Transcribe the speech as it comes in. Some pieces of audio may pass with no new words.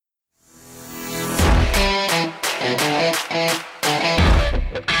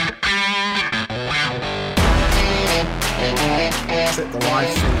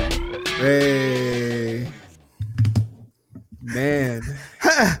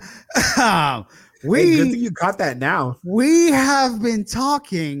Good thing you caught that now. We have been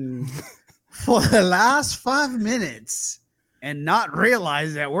talking for the last 5 minutes and not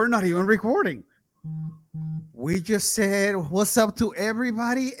realize that we're not even recording. We just said what's up to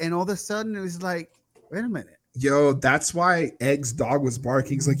everybody, and all of a sudden it was like, wait a minute. Yo, that's why Egg's dog was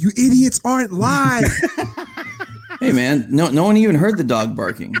barking. He's like, you idiots aren't live. Hey, man, no one even heard the dog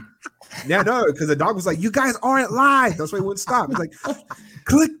barking. Yeah, no, because the dog was like, you guys aren't live. That's why he wouldn't stop. He's like,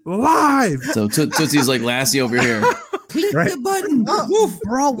 click live. So Tootsie's like Lassie over here. Click the button.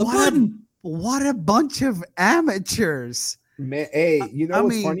 Bro, what a bunch of amateurs. Man, hey, you know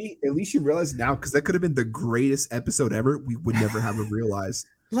what's funny? At least you realize now, because that could have been the greatest episode ever. We would never have realized.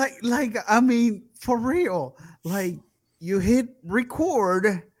 For real. Like, you hit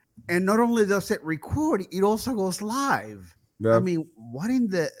record, and not only does it record, it also goes live. Yep. I mean, what in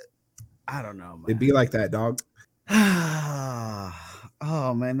the... I don't know, man. It'd be like that, dog.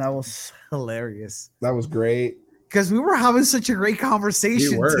 Oh, man, that was hilarious. That was great. Because we were having such a great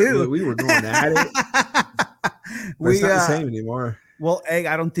conversation, too. We were going at it. It's not the same anymore. Well, Egg,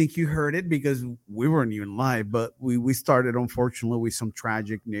 I don't think you heard it because we weren't even live, but we started, unfortunately, with some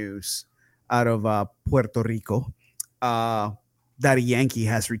tragic news out of Puerto Rico. Daddy Yankee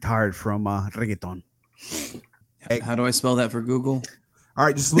has retired from reggaeton. How do I spell that for Google? All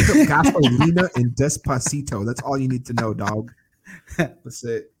right, just look up Gasolina and Despacito. That's all you need to know, dog. That's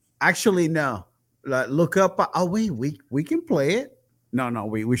it. Actually, no. Look up. Oh, wait, we can play it. No,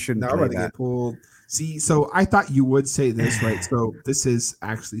 we shouldn't play that. Get pulled. See, so I thought you would say this, right? So this is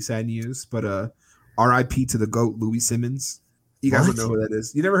actually sad news, but R.I.P. to the GOAT, Louis Simmons. You guys don't know who that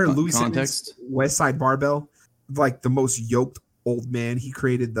is. You never heard Louis Simmons? West Side Barbell? Like the most yoked old man. He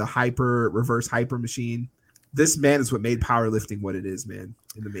created the reverse hyper machine. This man is what made powerlifting what it is, man,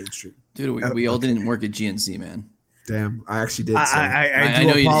 in the mainstream. Dude, we all didn't work at GNC, man. Damn, I actually did. I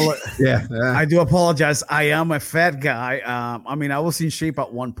do apologize. I am a fat guy. I was in shape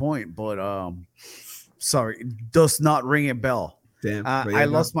at one point, but sorry, it does not ring a bell. Damn, I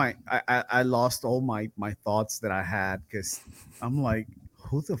lost all my thoughts that I had because I'm like,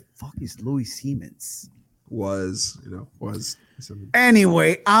 who the fuck is Louis Siemens?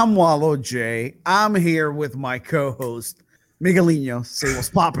 Anyway, I'm Wallow J. I'm here with my co-host Miguelino. Say what's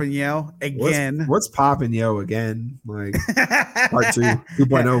poppin', yo, again. What's poppin', yo, again? Like part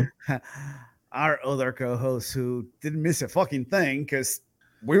 2.0. Our other co-host who didn't miss a fucking thing because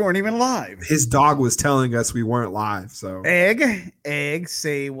we weren't even live. His dog was telling us we weren't live. So Egg,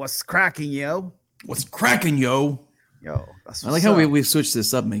 say what's cracking, yo. What's cracking, yo? Yo, I like how we switched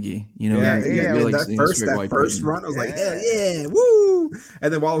this up, Miggy. You know, that first run, I was like, yeah, woo!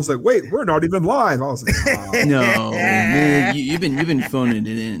 And then while I was like, wait, we're not even live. I was like, oh. No, man, you've been phoning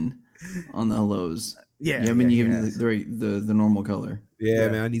it in on the hellos. Yeah, you giving the normal color. Yeah,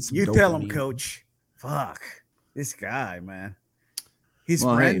 man, I need some. You tell him, Coach. Fuck this guy, man. His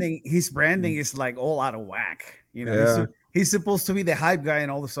branding is like all out of whack. You know, he's supposed to be the hype guy,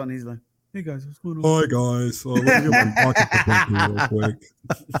 and all of a sudden he's like, hey guys, what's going on? Hi guys. Let me get my pocket real quick.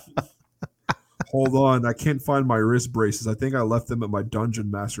 Hold on, I can't find my wrist braces. I think I left them at my dungeon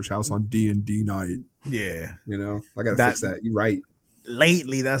master's house on D&D night. Yeah, you know, I gotta fix that. You're right.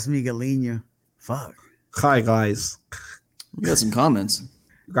 Lately, that's Miguelino. Fuck. Hi guys. We got some comments.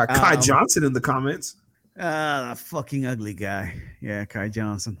 We got Kai Johnson in the comments. That fucking ugly guy. Yeah, Kai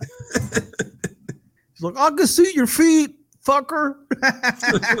Johnson. He's like, I can see your feet. Fucker.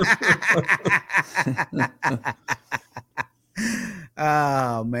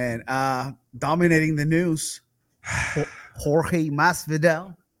 Oh man. Dominating the news. Jorge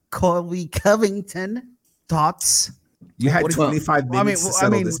Masvidal, Colby Covington. Thoughts? You had 25 minutes to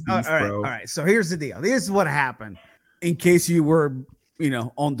settle this beef, bro. All right. So here's the deal. This is what happened. In case you were,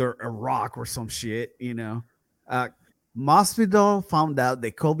 under a rock or some shit, Masvidal found out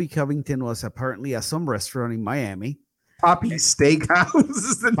that Colby Covington was apparently at some restaurant in Miami. Poppy Steakhouse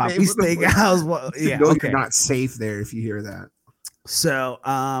is the Poppy name Steakhouse. Well, yeah, okay. You're not safe there if you hear that. So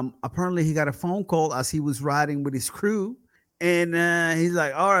apparently he got a phone call as he was riding with his crew, and he's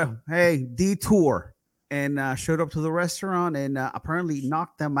like, all right, hey, detour, and showed up to the restaurant and apparently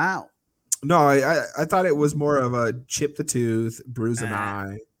knocked them out. No, I thought it was more of a chip the tooth, bruise an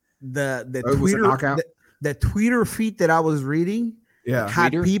eye. The Twitter feed that I was reading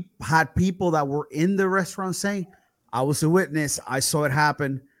had people that were in the restaurant saying, I was a witness. I saw it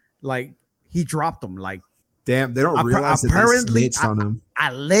happen. Like, he dropped them. Like, damn, they don't realize that they snitched on him.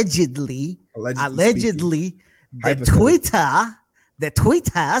 Allegedly, the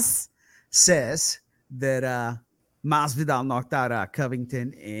Twitter says that Masvidal knocked out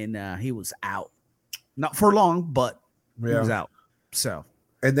Covington and he was out. Not for long, but he was out. So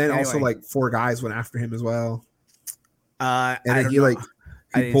And then also like 4 guys went after him as well. And then he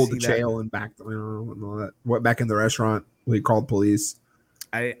pulled the chain and backed and all that. Went back in the restaurant. He called police.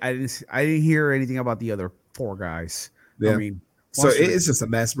 I didn't hear anything about the other 4 guys. Yeah. I mean, so it's just a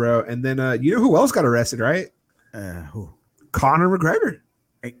mess, bro. And then you know who else got arrested, right? Who? Conor McGregor.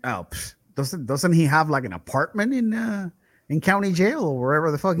 Doesn't he have like an apartment in county jail or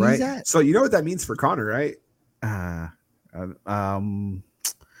wherever the fuck he's at? So you know what that means for Conor, right?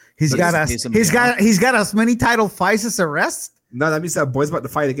 He's got as many title fights as arrests. No, that means that boy's about to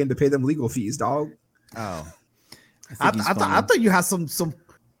fight again to pay them legal fees, dog. Oh, I thought you had some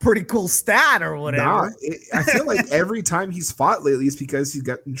pretty cool stat or whatever. Nah, I feel like every time he's fought lately, it's because he's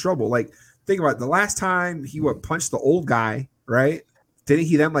got in trouble. Like, think about it. The last time he punched the old guy, right? Didn't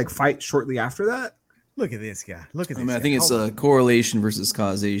he then like fight shortly after that? Look at this guy. Look at this. I think it's a correlation versus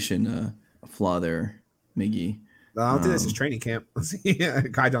causation flaw there, Miggy. I don't think this is training camp. Yeah,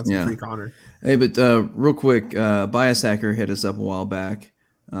 Kai Johnson free Conor. Hey, but real quick, Bias Hacker hit us up a while back.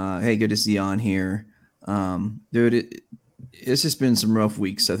 Hey, good to see you on here, dude. It's just been some rough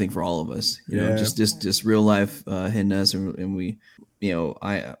weeks, I think, for all of us. You know, just real life hitting us, and we, you know,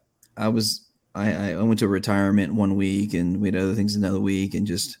 I went to retirement one week, and we had other things another week, and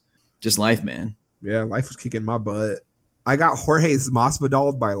just life, man. Yeah, life was kicking my butt. I got Jorge's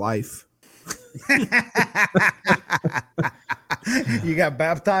Masvidal by life. You got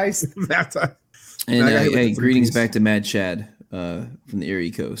baptized. And hey, greetings back to Mad Chad from the Erie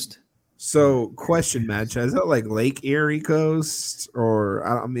Coast. So, question, Mad Chad, is that like Lake Erie Coast or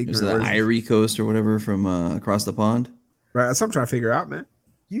I'm ignorant? Is it Erie Coast or whatever from across the pond? Right, that's what I'm trying to figure out, man.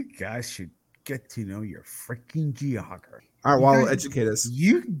 You guys should get to know your freaking geography. All right, Wallow, educate us.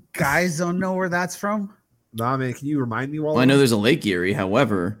 You guys don't know where that's from? Nah, man, can you remind me, Wallow? Well, I know there's a Lake Erie,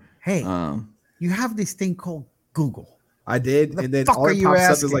 however. Hey, you have this thing called Google. I did, and then all it pops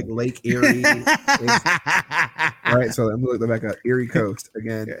up is like Lake Erie. Right, so I'm gonna look back at Erie Coast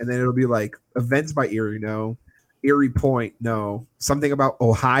again, and then it'll be like events by Erie, no. Erie Point, no. Something about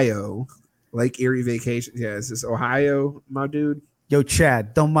Ohio. Lake Erie vacation. Yeah, is this Ohio, my dude? Yo,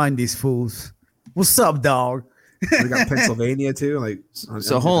 Chad, don't mind these fools. What's up, dog? We got Pennsylvania too. Like,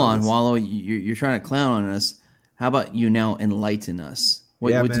 so hold on, Wallow. You're trying to clown on us. How about you now enlighten us?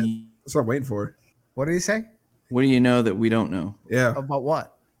 Man. That's what I'm waiting for. What did he say? What do you know that we don't know? Yeah. About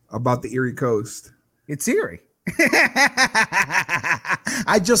what? About the Erie Coast. It's Erie.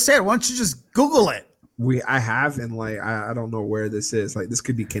 I just said, why don't you just Google it? I have, and like I don't know where this is. Like, this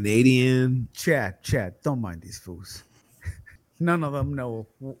could be Canadian. Chad, don't mind these fools. None of them know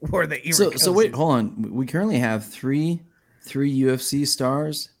where the Erie Coast So wait, is. hold on. We currently have three UFC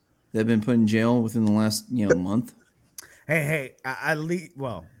stars that have been put in jail within the last month. Hey, at least,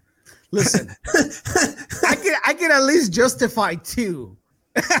 well, listen, I can at least justify 2.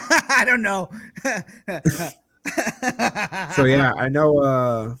 I don't know. So yeah, I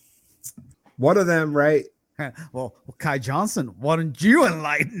know one of them, right? Well, Kai Johnson, why don't you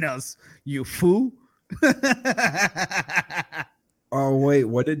enlighten us, you fool? Oh wait,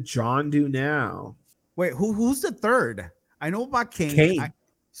 what did John do now? Wait, who's the third? I know about Kane. Kane.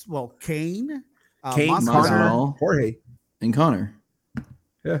 Kane, Conor, Jorge, and Conor.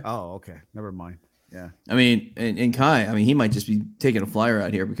 Yeah. Oh, okay. Never mind. Yeah. I mean, and Kai. I mean, he might just be taking a flyer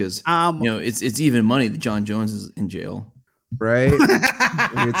out here because it's even money that John Jones is in jail. Right.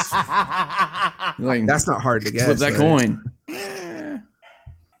 Like, that's not hard to get. Flip that coin.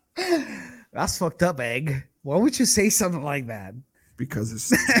 That's fucked up, Egg. Why would you say something like that? Because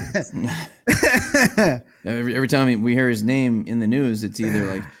it's every time we hear his name in the news, it's either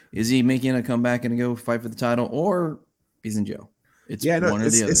like, is he making a comeback and go fight for the title, or he's in jail. It's one or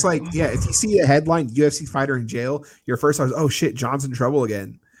the other. It's like, if you see a headline UFC fighter in jail, your first thought is, oh shit, John's in trouble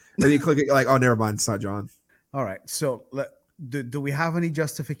again. Then you click it, you're like, oh, never mind, it's not John. All right. So do we have any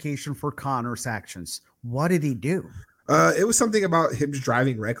justification for Conor's actions? What did he do? It was something about him just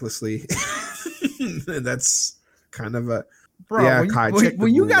driving recklessly. That's kind of a bro. Yeah,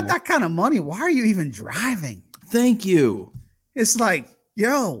 when you got that kind of money, why are you even driving? Thank you. It's like,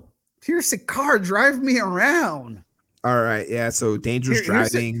 yo, here's a car, drive me around. All right, yeah. So dangerous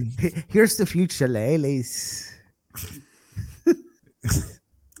driving. Here's the future, ladies. I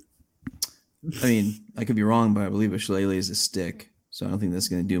mean, I could be wrong, but I believe a shillelagh is a stick, so I don't think that's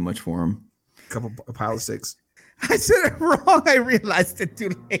going to do much for him. A pile of sticks. I said it wrong. I realized it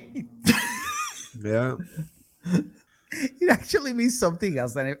too late. Yeah. It actually means something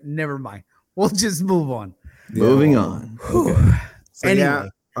else. Never mind. We'll just move on. Yeah. Moving on. Okay. So, anyway,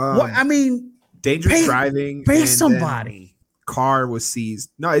 I mean, dangerous driving. Pay somebody. Car was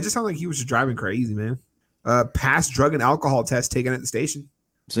seized. No, it just sounded like he was just driving crazy, man. Past drug and alcohol test taken at the station.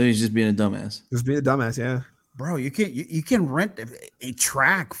 So he's just being a dumbass. Just being a dumbass, yeah. Bro, you can rent a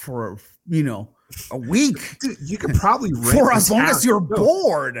track for a week. Dude, you could probably rent for as long as you're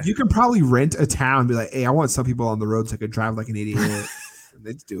bored. You can probably rent a town and be like, hey, I want some people on the road so I could drive like an idiot. And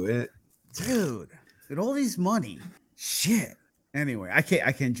let's do it. Dude, with all these money. Shit. Anyway, I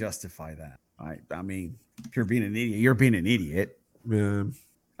can't justify that. I mean, if you're being an idiot, you're being an idiot. Yeah.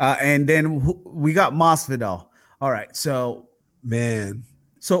 And then we got Masvidal. All right, so man.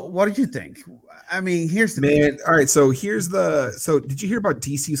 So what did you think? I mean, here's the man. All right, so did you hear about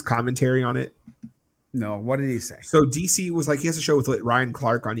DC's commentary on it? No, what did he say? So DC was like, he has a show with Ryan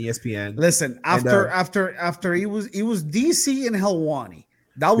Clark on ESPN. Listen, after he was DC and Helwani.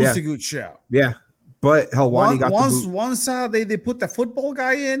 That was a good show. Yeah. But Helwani got once they put the football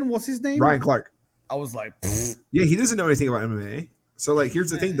guy in, what's his name? Ryan Clark. I was like, yeah, he doesn't know anything about MMA. So like, here's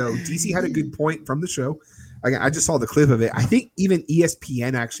the thing though, DC had a good point from the show. I just saw the clip of it. I think even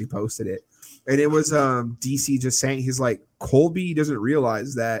ESPN actually posted it, and it was DC just saying, he's like, Colby doesn't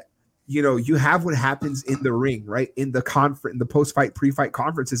realize that you have what happens in the ring, right, in the post-fight, pre-fight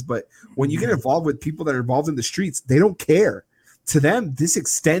conferences, but when you get involved with people that are involved in the streets, they don't care. To them, this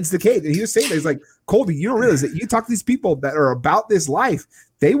extends the cage. And he was saying that, he's like, Colby, you don't realize that you talk to these people that are about this life,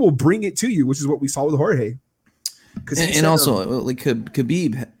 they will bring it to you, which is what we saw with Jorge. And also, like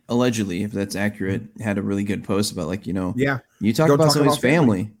Khabib allegedly, if that's accurate, had a really good post about you talk about somebody's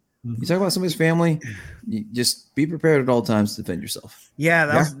family. You talk about somebody's family, you just be prepared at all times to defend yourself.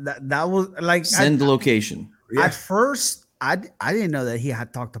 Yeah, that was like send the location. At first, I didn't know that he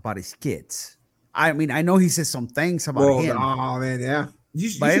had talked about his kids. I mean, I know he said some things about him. Oh man, yeah.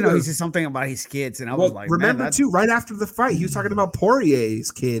 But I didn't know he said something about his kids, and I was like, remember too, right after the fight, he was talking about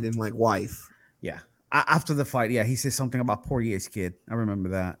Poirier's kid and wife. Yeah. After the fight, he said something about Poirier's kid. I remember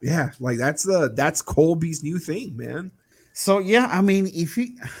that. Yeah, that's Colby's new thing, man. So yeah, I mean, if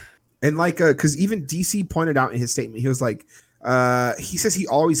he and because even DC pointed out in his statement, he was like, he says he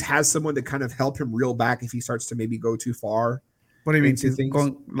always has someone to kind of help him reel back if he starts to maybe go too far. What do you mean?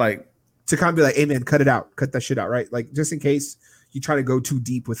 To kind of be like, hey man, cut it out, cut that shit out, right? Like just in case you try to go too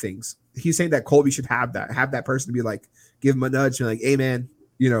deep with things. He's saying that Colby should have that person to be like, give him a nudge and like, hey man,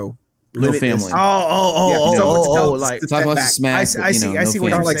 no family. This. Like talk about smack. I see what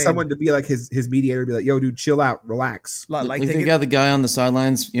you're like saying. someone to be like his mediator, be like, yo, dude, chill out, relax. Like they got the guy on the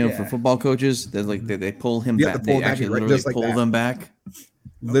sidelines, for football coaches. They're like they pull him back. They actually literally pull them back.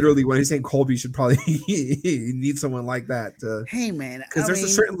 Literally, when he's saying Colby should probably need someone like that. Hey man, because there's a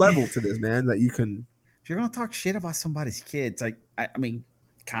certain level to this, man, that you can. If you're gonna talk shit about somebody's kids, I mean,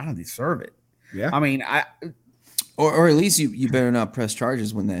 kind of deserve it. Yeah. I mean, or at least you better not press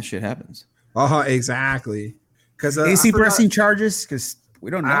charges when that shit happens. Exactly. Because is he pressing charges? Because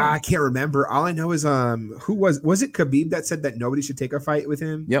we don't know. I can't remember. All I know is who was it Khabib that said that nobody should take a fight with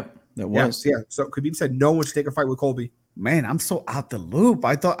him? Yep, that was. Yeah. So Khabib said no one should take a fight with Colby. Man, I'm so out the loop.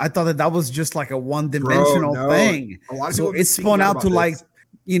 I thought that was just like a one-dimensional thing. So it's spun out to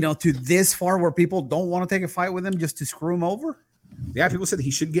to this far where people don't want to take a fight with him just to screw him over. Yeah, people said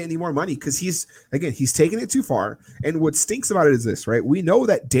he shouldn't get any more money because he's taking it too far. And what stinks about it is this, right? We know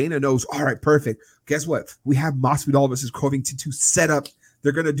that Dana knows, all right, perfect. Guess what? We have Masvidal versus Covington to set up.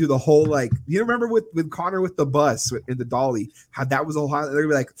 They're going to do the whole, you remember with Connor with the bus in the dolly, how that was a whole, they're going to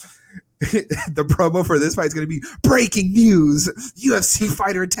be like, the promo for this fight is going to be breaking news. UFC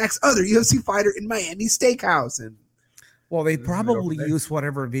fighter attacks other UFC fighter in Miami steakhouse. And they probably use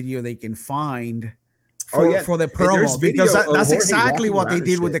whatever video they can find for the And promo, because that's exactly what they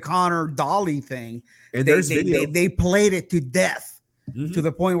did with the Connor Dolly thing. And they played it to death to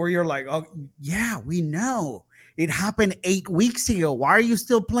the point where you're like, oh yeah, we know it happened 8 weeks ago. Why are you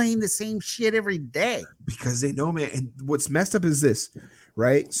still playing the same shit every day? Because they know, man. And what's messed up is this,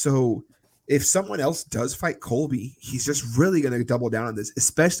 right? So if someone else does fight Colby, he's just really going to double down on this,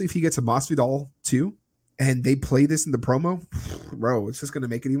 especially if he gets a Masvidal too, and they play this in the promo, bro, it's just going to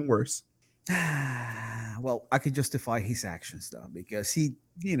make it even worse. Well, I could justify his actions though, because he,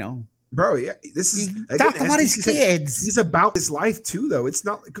 bro, yeah, this is talk about his kids. He's about his life too, though. It's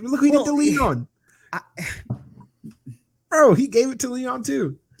not look who he did to Leon. Bro, he gave it to Leon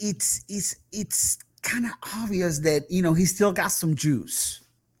too. It's kind of obvious that he still got some juice.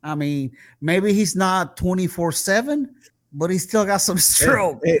 I mean, maybe he's not 24/7, but he still got some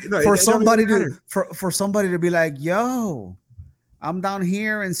stroke. For somebody to be like, yo, I'm down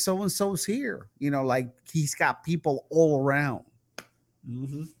here and so's here. He's got people all around.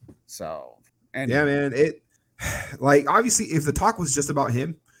 Mm-hmm. So, and yeah, man, obviously if the talk was just about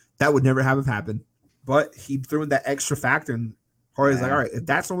him, that would never have happened. But he threw in that extra factor, and Jorge's like, all right, if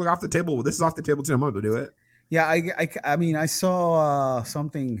that's only off the table, well, this is off the table too. I'm going to do it. Yeah, I mean, I saw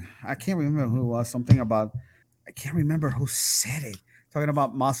something. I can't remember who it was. Something about. I can't remember who said it. Talking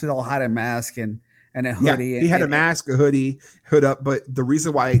about Masvidal had a mask and a Yeah, hoodie. he had a mask, a hoodie, hood up. But the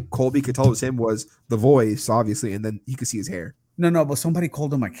reason why Colby could tell it was him was the voice, obviously, and then he could see his hair. No, but somebody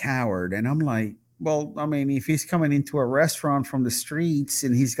called him a coward, and I'm like, well, I mean, if he's coming into a restaurant from the streets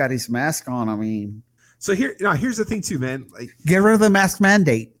and he's got his mask on, I mean, so here's the thing too, man. Like, get rid of the mask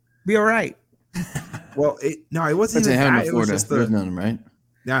mandate, be all right. Well, it wasn't even that. It was just there's none, right?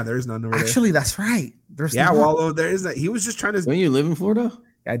 Yeah, there's none over Actually, that's right. There's none. Wallow, there is that. He was just trying to. Don't you live in Florida?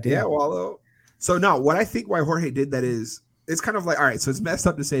 I did. Yeah, Wallow. So no, what I think why Jorge did that is it's kind of like, all right, so it's messed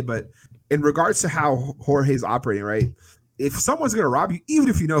up to say, but in regards to how Jorge's operating, right? If someone's gonna rob you, even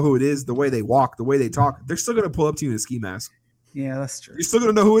if you know who it is, the way they walk, the way they talk, they're still gonna pull up to you in a ski mask. Yeah, that's true. You're still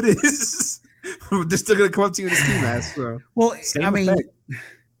gonna know who it is. They're still gonna come up to you in a ski mask. So. Well, I mean,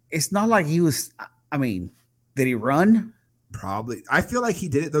 it's not like he was. I mean, did he run? Probably. I feel like he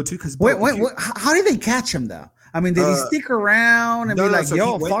did it though too. Because wait, how did they catch him though? I mean, did he stick around and be like, so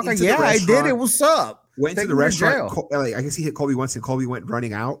 "Yo, fucker, yeah, I did it. What's up?" Went to the restaurant. I guess he hit Colby once, and Colby went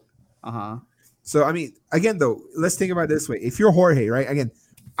running out. So I mean, again though, let's think about it this way: if you're Jorge, right? Again,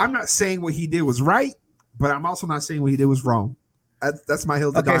 I'm not saying what he did was right, but I'm also not saying what he did was wrong. That's my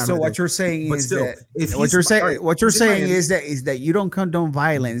hill to die on. Okay, so what you're saying is that what you're saying is that you don't condone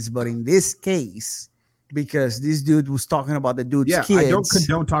violence, but in this case, because this dude was talking about the dude's kids. I don't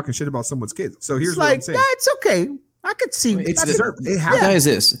condone talking shit about someone's kids. So here's what I'm saying. Yeah, it's okay. I could see it's deserved. It happens. Guys,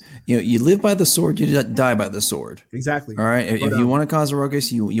 this you live by the sword, you die by the sword. Exactly. All right. If you want to cause a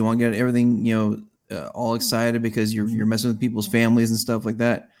ruckus, you want to get everything all excited because you're messing with people's families and stuff like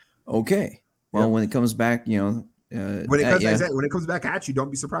that. Okay. Well, when it comes back, when it comes back at you, don't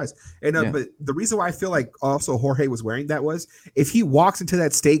be surprised. And but the reason why I feel like also Jorge was wearing that was if he walks into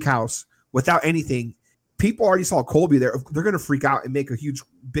that steakhouse without anything, people already saw Colby there. They're going to freak out and make a huge,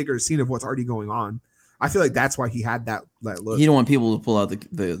 bigger scene of what's already going on. I feel like that's why he had that look. You don't want people to pull out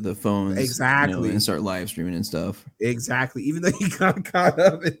the phones exactly and start live streaming and stuff. Exactly. Even though he got caught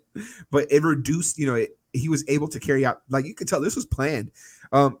up, but it reduced. He was able to carry out. Like you could tell this was planned,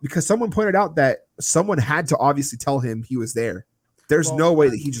 because someone pointed out that someone had to obviously tell him he was there. There's no way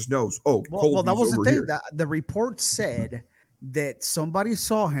that he just knows. Oh, well, that was the thing. The report said that somebody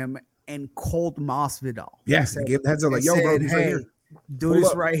saw him and called Masvidal. Yes, yeah, gave heads up like, "Yo, bro, he's right here. Dude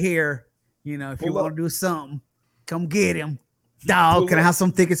is right here. If you want to do something, come get him. Dog, can I have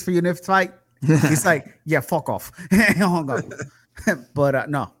some tickets for your next fight?" He's like, "Yeah, fuck off." But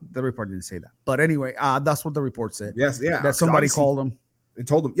no, the report didn't say that. But anyway, that's what the report said. Yes, yeah. That somebody called him and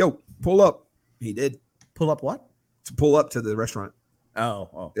told him, "Yo, pull up." He did. Pull up what? To pull up to the restaurant.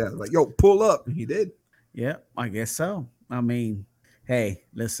 Oh. Yeah, like, "Yo, pull up." And he did. Yeah, I guess so. I mean, hey,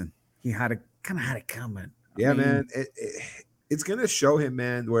 listen, he kind of had it coming. Yeah, man. It's gonna show him,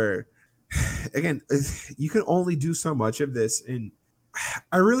 man, where. Again, you can only do so much of this, and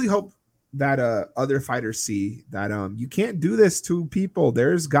I really hope that other fighters see that you can't do this to people.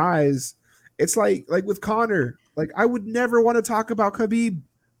 There's guys. It's like with Conor. Like I would never want to talk about Khabib.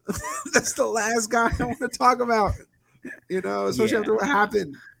 That's the last guy I want to talk about. Especially after what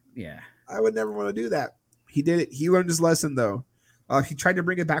happened. Yeah, I would never want to do that. He did it. He learned his lesson though. He tried to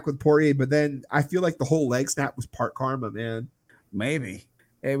bring it back with Poirier, but then I feel like the whole leg snap was part karma, man. Maybe.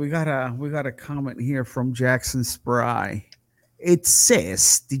 Hey, we got a comment here from Jackson Spry. It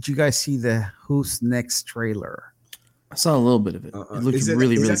says, "Did you guys see the Who's Next trailer?" I saw a little bit of it. It looked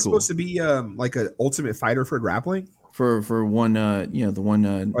really cool. Is that supposed to be like an Ultimate Fighter for grappling? For one, the one.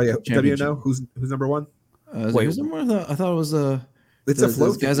 WNO. Who's number one? Wait, who's number one? I thought it was it's a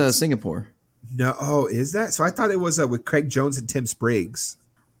float. Guys out of Singapore. No, is that? So I thought it was with Craig Jones and Tim Spriggs.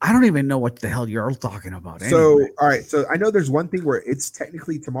 I don't even know what the hell you're talking about. So, anyway. All right. So I know there's one thing where it's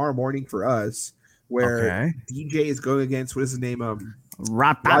technically tomorrow morning for us, where DJ is going against, what is his name?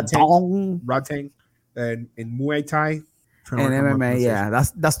 Rodtang and in Muay Thai. And MMA, yeah.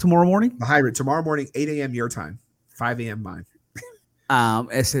 That's tomorrow morning? The hybrid. Tomorrow morning, 8 a.m. your time, 5 a.m. mine.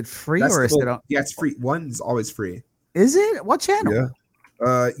 Is it free or is it on? Yeah, it's free. One's always free. Is it? What channel?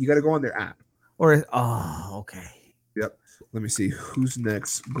 Yeah. You got to go on their app. Okay. Yep. Let me see. Who's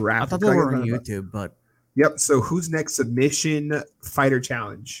next? Graphic. I thought they were on YouTube, but. Yep. So who's next? Submission Fighter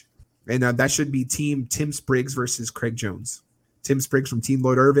Challenge. And that should be Team Tim Spriggs versus Craig Jones. Tim Spriggs from Team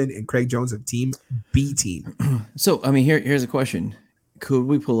Lloyd Irvin and Craig Jones of Team B Team. So, I mean, here's a question. Could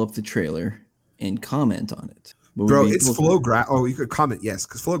we pull up the trailer and comment on it? Bro, it's Flow Grappling. Oh, you could comment, yes,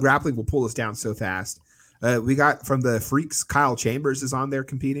 because Flow Grappling will pull us down so fast. We got from the Freaks, Kyle Chambers is on there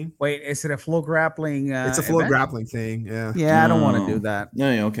competing. Wait, is it a Flow Grappling? It's a Flow Grappling thing. Yeah. Yeah, I don't want to do that.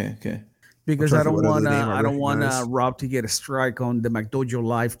 No, okay. because I don't want Rob to get a strike on the McDojo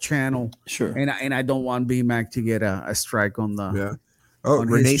Live channel. Sure. And I don't want BMAC to get a strike on the. Yeah. Oh,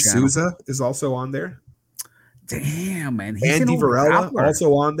 Renee Souza is also on there. Damn, man. Andy Varela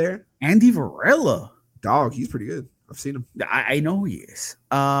also on there. Andy Varela. Dog, he's pretty good. I've seen him. I know he is.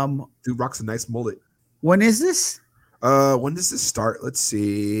 Dude rocks a nice mullet. When is this? When does this start? Let's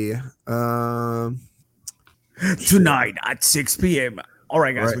see. Tonight at 6 p.m. All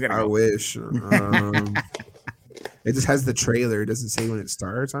right, guys, we gotta go. I wish. It just has the trailer. It doesn't say when it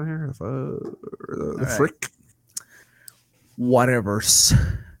starts on here. The frick. Whatever's.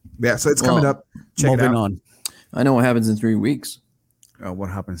 Yeah, so it's coming up. Check it out. On. I know what happens in 3 weeks. What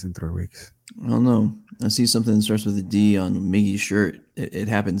happens in 3 weeks? I don't know. I see something that starts with a D on Miggy's shirt. It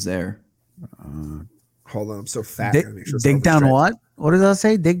happens there. Hold on, I'm so fat. Dig down what? What does that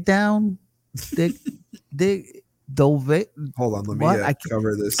say? Dig down? Dig. Dove. Hold on, let me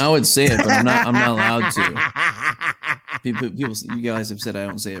cover this. I would say it, but I'm not allowed to. People, you guys have said I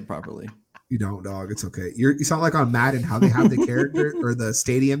don't say it properly. You don't, dog. It's okay. You sound like on Madden how they have the character or the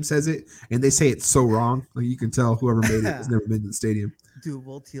stadium says it, and they say it's so wrong. Like you can tell whoever made it has never been to the stadium.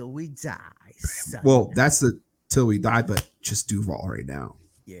 Duval till we die. Son. Well, that's the till we die, but just Duval right now.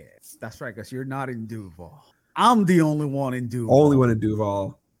 Yes, that's right. Because you're not in Duval. I'm the only one in Duval. Only one in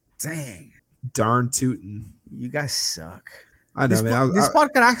Duval. Dang. Darn tootin'. You guys suck. I know, man. This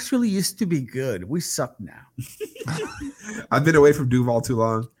podcast actually used to be good. We suck now. I've been away from Duval too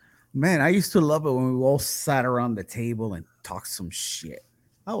long. Man, I used to love it when we all sat around the table and talked some shit.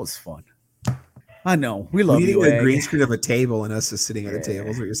 That was fun. I know. We love you. A green screen of a table and us just sitting at a table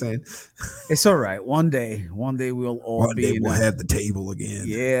is what you're saying. It's all right. One day we'll all we'll have the table again.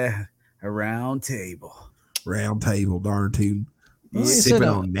 Yeah. A round table. Round table, darn tootin'. Sipping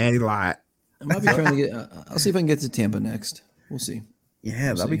on Natty Light. I might be trying to get. I'll see if I can get to Tampa next. We'll see.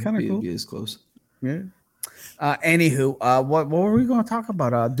 Yeah, that'd be kind of cool. Be as close. Yeah. Anywho, what were we going to talk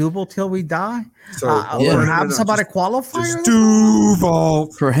about? Duval till we die. So perhaps about a qualifier. Duval.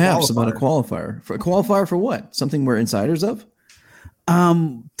 Perhaps about a qualifier. For a qualifier for what? Something we're insiders of.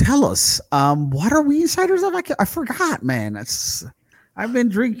 Tell us. What are we insiders of? I forgot, man. I've been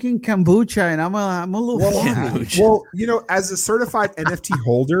drinking kombucha and I'm a little well, as a certified NFT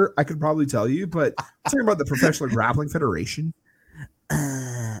holder, I could probably tell you, but I'm talking about the Professional Grappling Federation.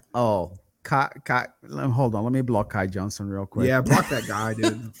 Hold on, let me block Kai Johnson real quick. Yeah, block that guy,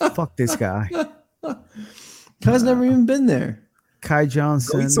 dude. Fuck this guy. Kai's never even been there. Kai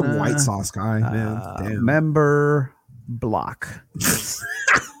Johnson. Go eat some white sauce, guy, man. Damn. Member block.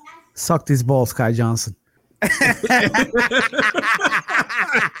 Suck these balls, Kai Johnson.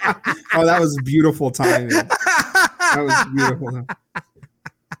 Oh, that was beautiful timing. That was beautiful.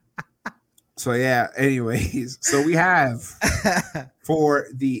 So yeah, anyways, so we have for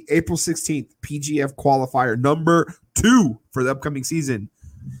the April 16th PGF qualifier number 2 for the upcoming season,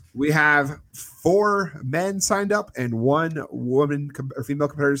 we have 4 men signed up and 1 woman or female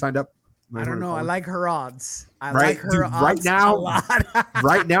competitor signed up. I don't know. I like her odds. Right now, a lot.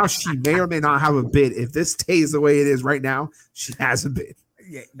 Right now, she may or may not have a bid. If this stays the way it is right now, she has a bid.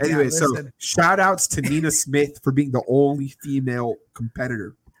 Yeah, anyway, so shout outs to Nina Smith for being the only female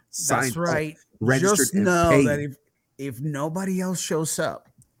competitor. That's right. Just know that if nobody else shows up,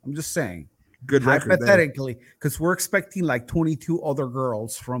 I'm just saying, good record hypothetically, because we're expecting like 22 other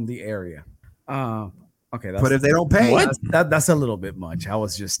girls from the area. Okay, but if they don't pay, that's a little bit much. I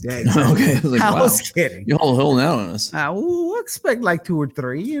was just okay. I was kidding. You're all holding out on us. We'll expect like 2 or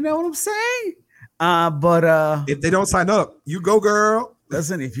 3. You know what I'm saying? But if they don't sign up, you go, girl.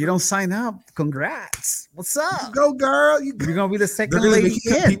 Listen, if you don't sign up, congrats. What's up? You go, girl. You're gonna be the second lady.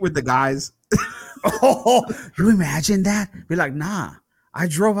 Compete with the guys. Oh, you imagine that? Be like, nah. I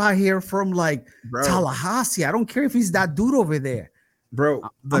drove out here from like Tallahassee. I don't care if he's that dude over there. Bro,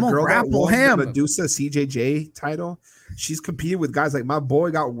 the girl that won the Medusa CJJ title, she's competed with guys like my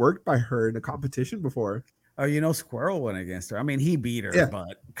boy got worked by her in a competition before. Oh, Squirrel went against her. I mean, he beat her,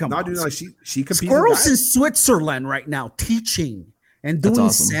 but come on. Dude, like she competed. Squirrel's in Switzerland right now teaching and doing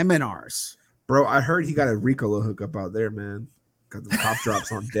seminars. Bro, I heard he got a Ricola hookup out there, man. Got the top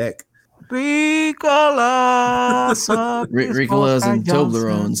drops on deck. Ricola's and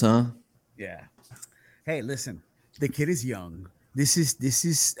Toblerones, huh? Yeah. Hey, listen, the kid is young. This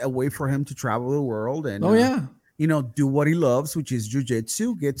is a way for him to travel the world and do what he loves, which is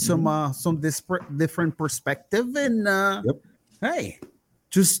jiu-jitsu, get some different perspective and hey,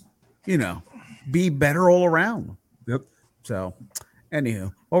 just be better all around. Yep. So,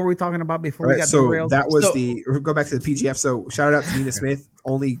 anywho, What were we talking about before Right, we got so derailed? that was we'll go back to the PGF. So shout out to Nina Smith,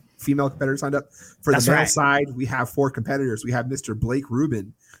 only female competitor signed up. For the male side, we have 4 competitors. We have Mr. Blake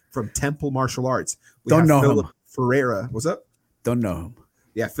Rubin from Temple Martial Arts. We Don't have know Philip him. Ferreira. What's up? Don't know him.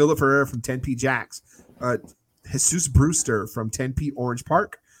 Yeah, Philip Ferreira from 10P Jacks. Jesus Brewster from 10P Orange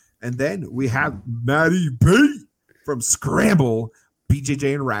Park. And then we have Maddie B from Scramble,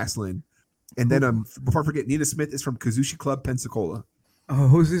 BJJ and Wrestling. And then before I forget, Nina Smith is from Kazushi Club, Pensacola. Oh,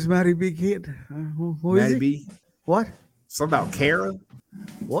 who's this Matty B kid? Who is Maddie he? B. What? Something about Kara.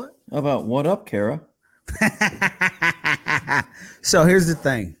 What? How about what up, Kara? So here's the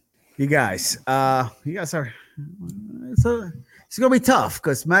thing, you guys are. It's gonna be tough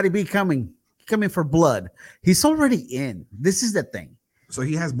because Matty B coming for blood. He's already in. This is the thing. So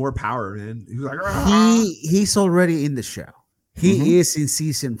he has more power, man. He's like, he's already in the show. He is in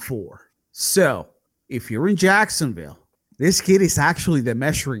season 4. So if you're in Jacksonville, this kid is actually the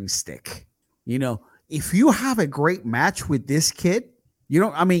measuring stick. You know, if you have a great match with this kid,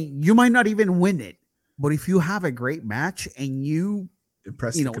 you might not even win it, but if you have a great match and you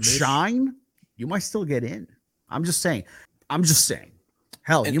shine, you might still get in. I'm just saying.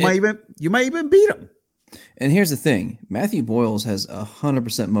 Hell, you might even beat him. And here's the thing: Matthew Boyles has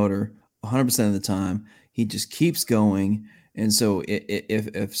 100% motor 100% of the time. He just keeps going, and so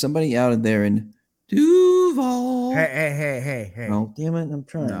if somebody out there in Duval, hey! Oh, damn it! I'm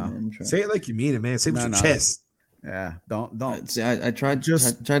trying. Say it like you mean it, man. Say it with your chest. Yeah, don't. See, I tried to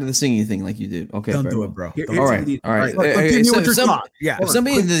the singing thing like you did. Okay, don't do it, bro. All right. Continue with your thought. Yeah. If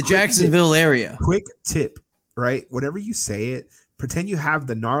somebody in the Jacksonville area. Quick tip, right? Whatever you say it, pretend you have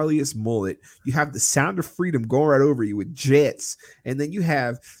the gnarliest mullet. You have the Sound of Freedom going right over you with jets, and then you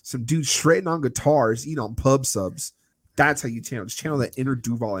have some dudes shredding on guitars, eating on pub subs. That's how you channel. Just channel that inner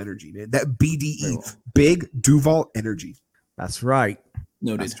Duval energy, man. That BDE, big Duval energy. That's right.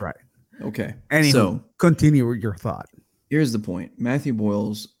 Noted. That's right. Okay. Anywho, so continue with your thought. Here's the point. Matthew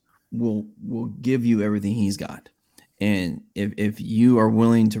Boyles will give you everything he's got. And if you are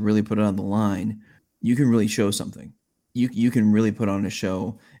willing to really put it on the line, you can really show something. You can really put on a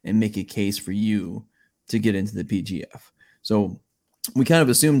show and make a case for you to get into the PGF. So we kind of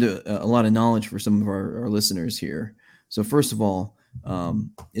assumed a lot of knowledge for some of our listeners here. So first of all,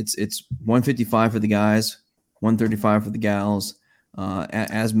 it's 155 for the guys, 135 for the gals.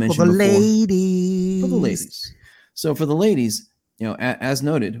 As mentioned for the before, ladies. For the ladies. So for the ladies, as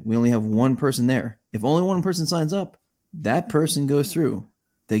noted, we only have one person there. If only one person signs up, that person goes through.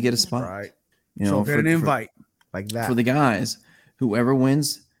 They get a spot. Right. So get an invite like that. For the guys, whoever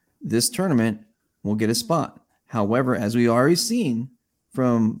wins this tournament will get a spot. However, as we already seen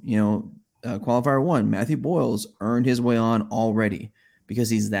from qualifier 1, Matthew Boyles earned his way on already because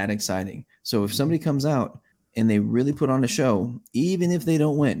he's that exciting. So if somebody comes out and they really put on a show, even if they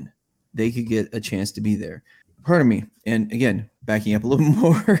don't win, they could get a chance to be there. Pardon me. And again, backing up a little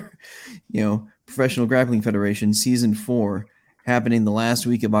more, Professional Grappling Federation Season 4 happening the last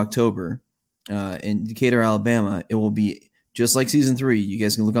week of October in Decatur, Alabama. It will be just like Season 3. You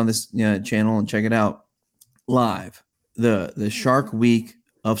guys can look on this channel and check it out live. The Shark Week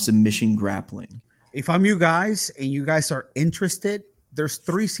of Submission Grappling. If I'm you guys and you guys are interested, there's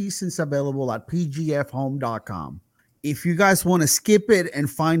 3 seasons available at pgfhome.com. If you guys want to skip it and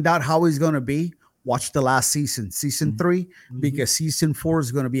find out how it's going to be, watch the last season 3, because season 4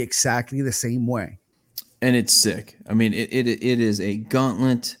 is going to be exactly the same way. And it's sick. I mean, it is a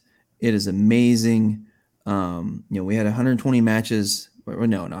gauntlet. It is amazing. We had 120 matches. Or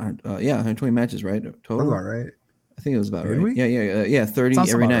no, not 120 matches, right? Total. All right. I think it was about Did right. we? Yeah. 30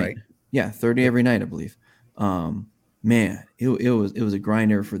 Sounds every night. Right. Yeah, 30 every night, I believe. Man, it was a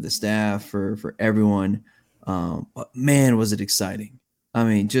grinder for the staff, for everyone. But man, was it exciting. I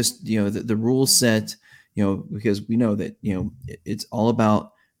mean, just, the rule set, because we know that, it's all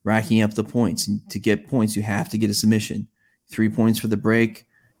about racking up the points. And to get points, you have to get a submission. 3 points for the break,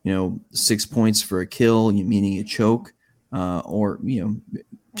 6 points for a kill, meaning a choke, or,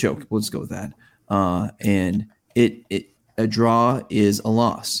 choke. Let's go with that. And a draw is a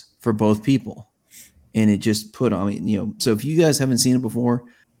loss for both people. And it just put on, so if you guys haven't seen it before,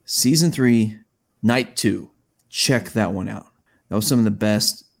 Season 3, Night 2, check that one out. That was some of the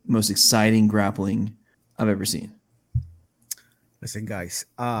best, most exciting grappling I've ever seen. Listen, guys,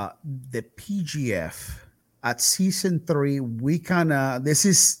 the PGF at Season 3, we kind of, this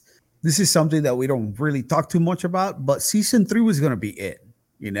is something that we don't really talk too much about, but Season 3 was going to be it,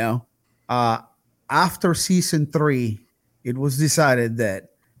 after Season 3, it was decided that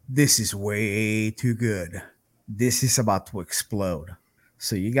this is way too good. This is about to explode.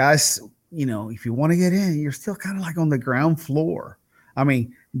 So you guys, if you want to get in, you're still kind of like on the ground floor. I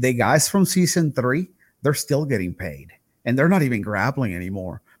mean, the guys from season 3, they're still getting paid, and they're not even grappling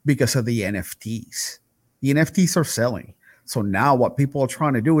anymore because of the NFTs. The NFTs are selling. So now what people are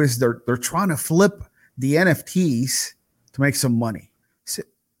trying to do is they're trying to flip the NFTs to make some money. So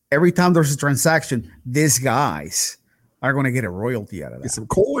every time there's a transaction, these guys are going to get a royalty out of that. Get some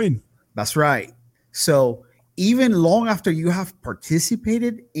coin. That's right. So even long after you have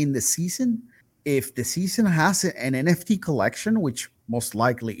participated in the season, if the season has an NFT collection, which most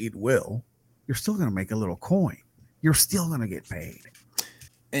likely it will, you're still going to make a little coin. You're still going to get paid.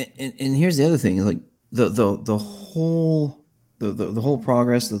 And here's the other thing, like the whole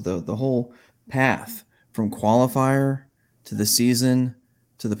progress, the whole path from qualifier to the season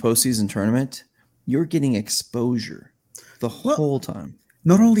to the postseason tournament, you're getting exposure the whole time.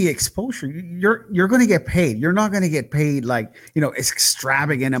 Not only exposure, you're going to get paid. You're not going to get paid like,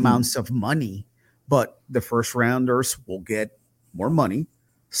 extravagant amounts of money, but the first rounders will get more money.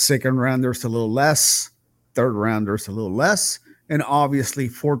 Second rounders a little less. Third rounders a little less. And obviously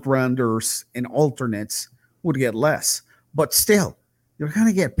fourth rounders and alternates would get less. But still, you're going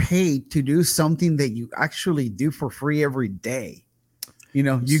to get paid to do something that you actually do for free every day. You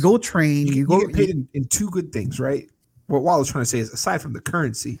go train. You get paid in two good things, right? What Wall was trying to say is, aside from the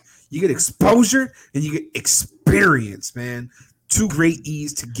currency, you get exposure and you get experience, man. Two great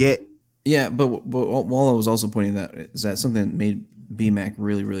E's to get. Yeah, but Walla was also pointing that is that something that made BMAC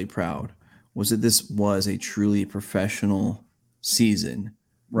really, really proud was that this was a truly professional season,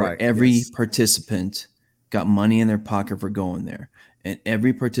 right? Every participant got money in their pocket for going there, and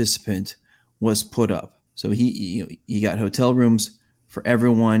every participant was put up. So he got hotel rooms for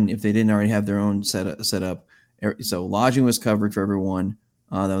everyone if they didn't already have their own set up. So lodging was covered for everyone.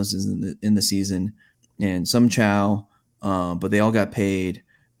 That was in the season, and some chow, but they all got paid.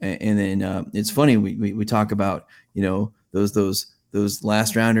 And then it's funny we talk about those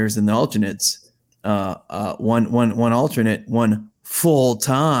last rounders and the alternates. One alternate, one full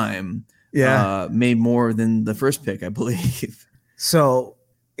time, made more than the first pick, I believe. So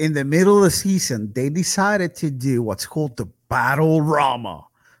in the middle of the season, they decided to do what's called the Battle Rama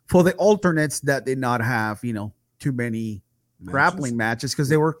for the alternates that did not have, too many grappling matches because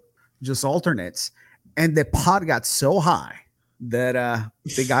they were just alternates. And the pot got so high that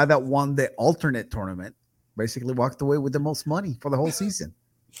the guy that won the alternate tournament basically walked away with the most money for the whole season.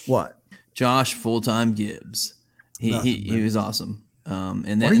 What? Josh Full-Time Gibbs. He was awesome.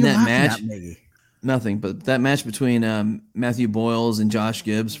 And that match, nothing, but that match between Matthew Boyles and Josh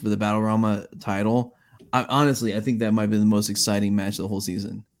Gibbs for the Battle Rama title, honestly, I think that might be the most exciting match of the whole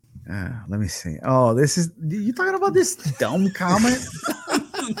season. Let me see. Oh, you talking about this dumb comment?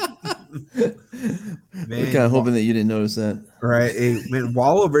 Man, I'm kind of hoping that you didn't notice that. Right. Hey, man,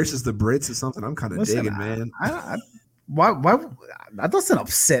 Wallow versus the Brits is something I'm kind of digging, man. Why that doesn't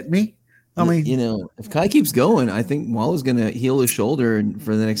upset me. I mean, if Kai keeps going, I think Wallow's going to heal his shoulder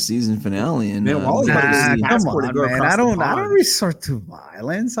for the next season finale. And come on, man. I don't resort to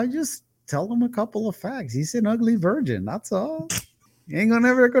violence. I just tell him a couple of facts. He's an ugly virgin. That's all. He ain't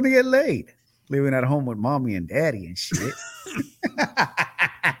never gonna get laid. Living at home with mommy and daddy and shit.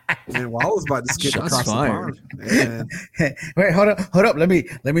 Man, well, I was about to skip across the pond. Wait, hold up. Let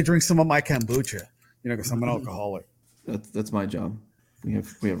me drink some of my kombucha. Because I'm an alcoholic. That's my job. We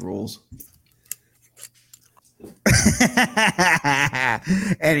have rules.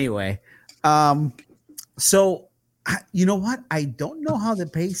 Anyway, so you know what? I don't know how the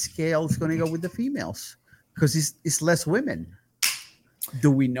pay scale is going to go with the females because it's less women. Do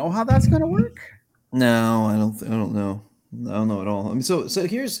we know how that's going to work? No, I don't know. I don't know at all. I mean, so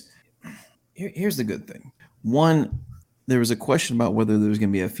here's the good thing. One, there was a question about whether there was going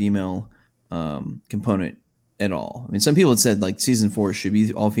to be a female component at all. I mean, some people had said like season 4 should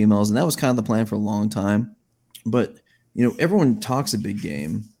be all females, and that was kind of the plan for a long time. But everyone talks a big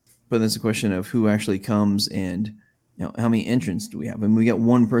game, but there's a question of who actually comes and how many entrants do we have? I mean, we got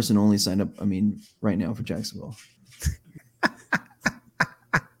one person only signed up. I mean, right now for Jacksonville.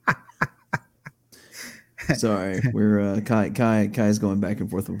 Sorry, we're Kai's going back and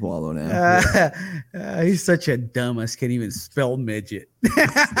forth with Wallow now. He's such a dumbass, can't even spell midget.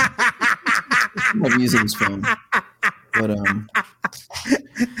 I'm using his phone, but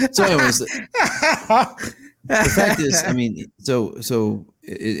so anyways, the fact is, I mean, so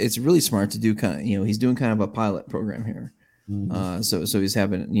it's really smart to do kind of, he's doing kind of a pilot program here. Mm-hmm. So he's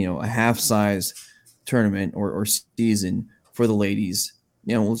having a half size tournament or season for the ladies.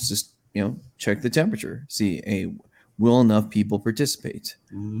 Let's just check the temperature, see will enough people participate.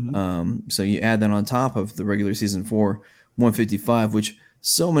 Mm-hmm. So you add that on top of the regular season 4 155, which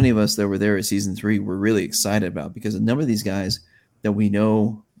so many of us that were there at season 3 were really excited about because a number of these guys that we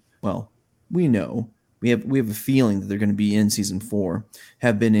know, well, we have a feeling that they're going to be in season 4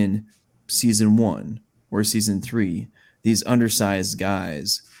 have been in season 1 or season 3. These undersized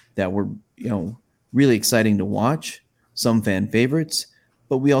guys that were, really exciting to watch, some fan favorites,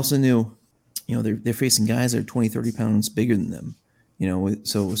 but we also knew, they're facing guys that are 20, 30 pounds bigger than them.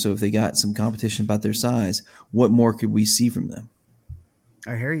 So if they got some competition about their size, what more could we see from them?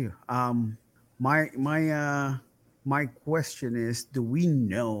 I hear you. My question is, do we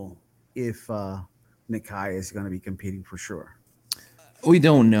know if Nakai is going to be competing for sure? We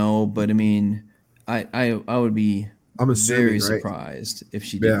don't know, but I mean, I would be very right? surprised if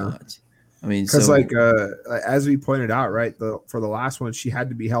she did not. I mean, because as we pointed out, right, for the last one, she had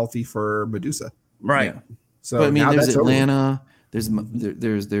to be healthy for Medusa, right? Yeah. So but I mean, there's Atlanta, there's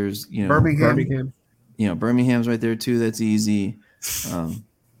Birmingham. Birmingham's right there too. That's easy,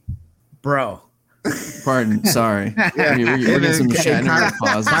 bro. Pardon, sorry. Yeah. We're getting some Shatner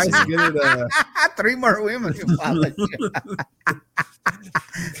pauses. 3 more women.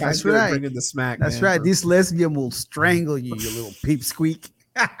 That's right. Bringing the smack. That's right. This lesbian will strangle you, you little peep squeak.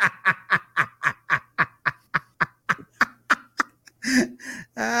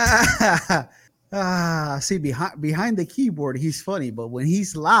 See, behind the keyboard, he's funny, but when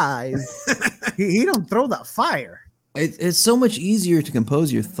he's live, he don't throw that fire. It's so much easier to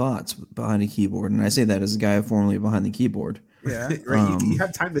compose your thoughts behind a keyboard, and I say that as a guy formerly behind the keyboard. Yeah, right. You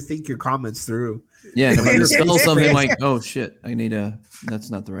have time to think your comments through. Yeah, if you spell something like, "Oh shit, I need a," that's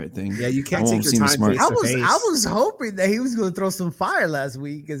not the right thing. Yeah, you can't take your time. I was hoping that he was going to throw some fire last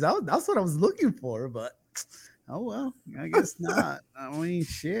week because that's what I was looking for, but oh well, I guess not. I mean,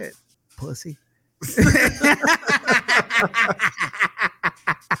 shit, pussy.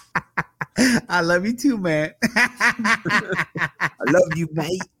 I love you too, man. I love you,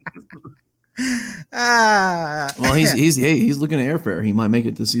 mate. Well, he's looking at airfare. He might make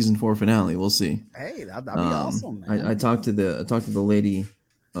it to season 4 finale. We'll see. Hey, that'd be awesome, man. I talked to the lady,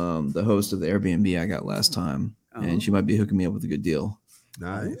 the host of the Airbnb I got last time, and she might be hooking me up with a good deal.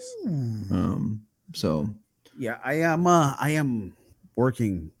 Nice. So yeah, I am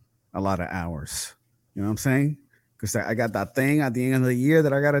working a lot of hours. You know what I'm saying? Because I got that thing at the end of the year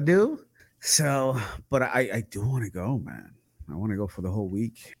that I got to do. So, but I do want to go, man. I want to go for the whole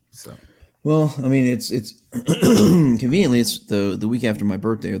week. So, well, I mean, it's conveniently it's the week after my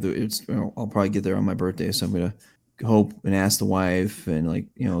birthday. I'll probably get there on my birthday, so I'm gonna hope and ask the wife and beg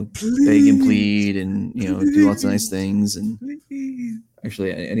and plead and do lots of nice things. And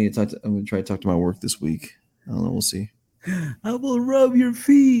actually, I need to I'm gonna try to talk to my work this week. I don't know. We'll see. I will rub your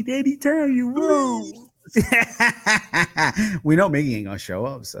feet anytime you want. We know Miggy ain't gonna show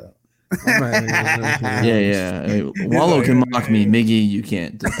up, so. Yeah. I mean, Wallow can mock me. Miggy, you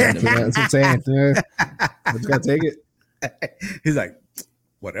can't. That's what I'm saying. I just gotta take it. He's like,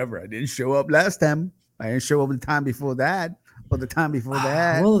 whatever. I didn't show up last time. I didn't show up the time before that, or the time before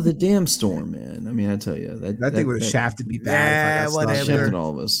that. Well, the damn storm, man. I mean, I tell you that thing would have shafted me bad. Yeah, whatever. Shafted all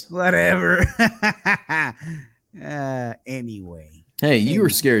of us. Whatever. Anyway. Hey, you were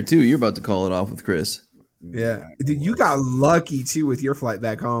scared too. You're about to call it off with Chris. Yeah, dude, you got lucky too with your flight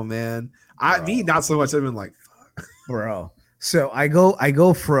back home, man. Me not so much. I've been like, fuck. Bro. So I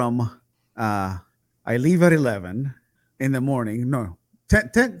go from I leave at 11 in the morning. No,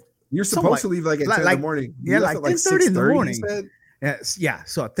 10. You're supposed to leave like at 10 in the morning. Yeah, like 10:30 in the morning. Yeah.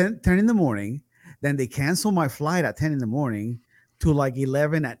 So at 10 in the morning, then they cancel my flight at 10 in the morning to like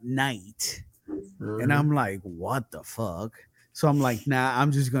 11 at night. Mm-hmm. And I'm like, what the fuck? So I'm like, nah,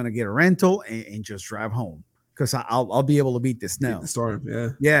 I'm just gonna get a rental and just drive home because I'll be able to beat this snow. The storm, yeah.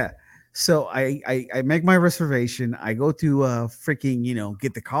 Yeah. So I make my reservation. I go to freaking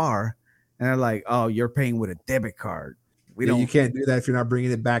get the car, and they're like, oh, you're paying with a debit card. You can't do that if you're not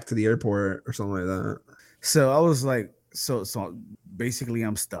bringing it back to the airport or something like that. So I was like, so basically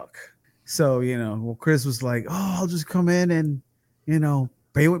I'm stuck. So Chris was like, oh, I'll just come in and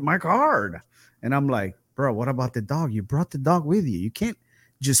pay with my card, and I'm like, bro, what about the dog? You brought the dog with you. You can't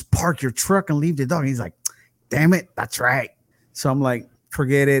just park your truck and leave the dog. And he's like, damn it, that's right. So I'm like,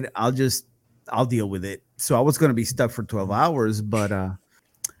 forget it. I'll deal with it. So I was going to be stuck for 12 hours, but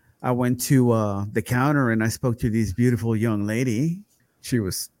I went to the counter and I spoke to this beautiful young lady. She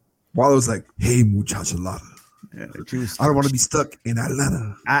was... Wallow's like, hey, muchachalada. Yeah, I don't want to be stuck in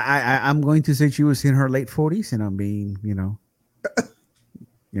Atlanta. I'm going to say she was in her late 40s, and I'm being,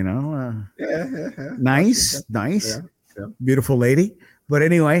 nice, yeah. Beautiful lady. But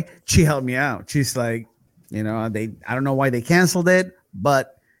anyway, she helped me out. She's like, I don't know why they canceled it,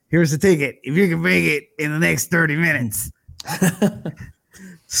 but here's the ticket. If you can make it in the next 30 minutes.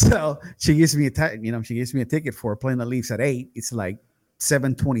 So she gives me she gives me a ticket for playing the Leafs at 8. It's like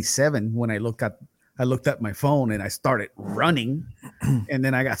 7:27 when I looked at my phone and I started running, and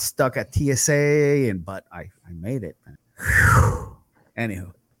then I got stuck at TSA, but I made it.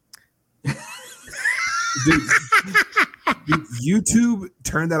 Anywho, dude, YouTube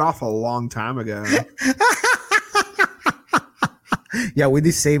turned that off a long time ago. Yeah, we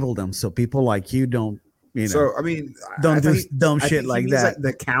disabled them so people like you don't. So I mean, don't do dumb shit like that. Like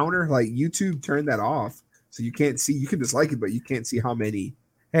the counter, like YouTube turned that off, so you can't see. You can dislike it, but you can't see how many.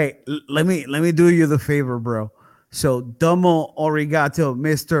 Hey, let me do you the favor, bro. So domo arigato,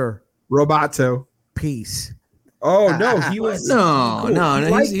 Mr. Roboto. Peace. Oh no, he was no.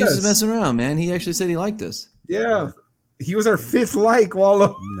 He's just messing around, man. He actually said he liked us. Yeah, he was our 5th like,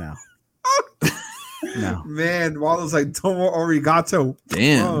 Wallow. No. No, man, Wallow's like domo arigato.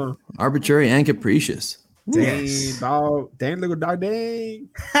 Damn, arbitrary and capricious. Dang, dog. Dang, little dog. Dang.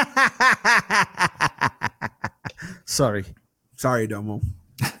 Sorry, Domo.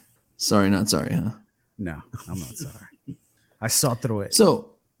 Sorry, not sorry, huh? No, I'm not sorry. I saw through it.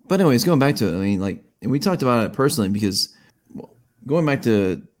 So, but anyways, going back to it, I mean, like, and we talked about it personally because going back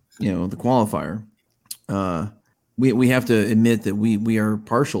to the qualifier, we have to admit that we are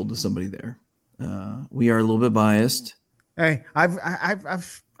partial to somebody there. We are a little bit biased. Hey,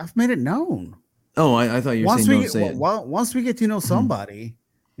 I've made it known. Oh, I thought you were saying don't say it. Once we get to know somebody,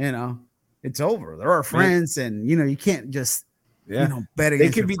 it's over. They're our friends, and you can't just bet against. They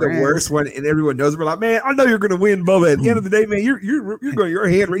can be the worst one, and everyone knows. We're like, man, I know you're gonna win, Bubba. At the end of the day, man, you're going your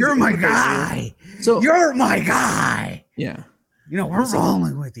hand. You're my guy. So you're my guy. Yeah, we're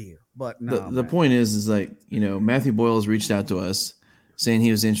rolling with you. But no, the point is like Matthew Boyles reached out to us saying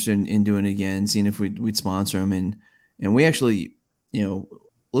he was interested in doing it again, seeing if we'd sponsor him, and we actually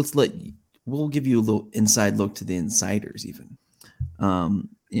we'll give you a little inside look to the insiders even.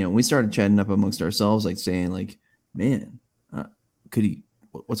 We started chatting up amongst ourselves, like saying like, man, could he?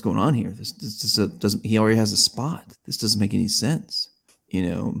 What's going on here? This doesn't. He already has a spot. This doesn't make any sense.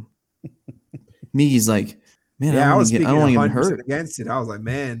 Miggy's like, man, I don't want to get hurt against it. I was like,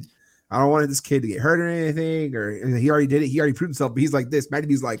 man, I don't want this kid to get hurt or anything. Or he already did it. He already proved himself. But he's like this.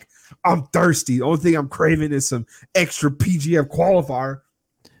 Matty's like, I'm thirsty. The only thing I'm craving is some extra PGF qualifier.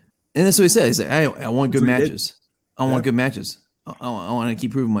 And that's what he said. He's like, I want good matches. I want good matches. I want to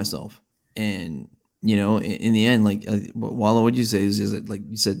keep proving myself. And in the end, like, Wallow, what'd you say? Is it like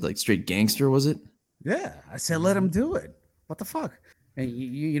you said, like straight gangster? Was it? Yeah, I said let him do it. What the fuck? And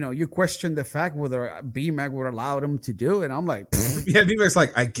you questioned the fact whether BMAC would allow him to do it. I'm like, yeah, BMAC's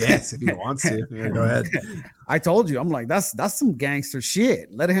like, I guess if he wants to. Yeah, go ahead. I told you, I'm like, that's some gangster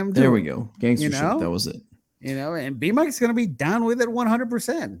shit. Let him do it. There we go, gangster shit. That was it. And BMAC's gonna be down with it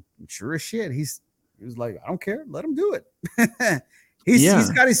 100%. Sure as shit. He was like, I don't care. Let him do it. He's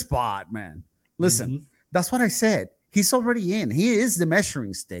got his spot, man. Listen, that's what I said. He's already in. He is the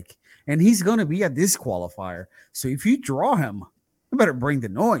measuring stick, and he's gonna be a disqualifier. So if you draw him, you better bring the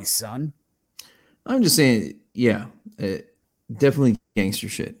noise, son. I'm just saying, definitely gangster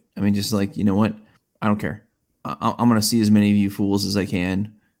shit. I mean, just like, you know what? I don't care. I'm going to see as many of you fools as I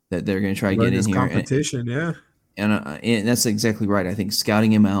can that they're going to try to get in here. Competition, and that's exactly right. I think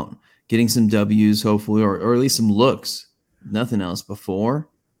scouting him out, getting some W's, hopefully, or at least some looks, nothing else before,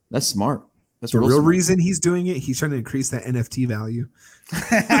 that's smart. That's the real reason he's doing it. He's trying to increase that NFT value.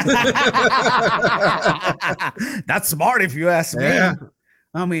 That's smart if you ask me. Yeah.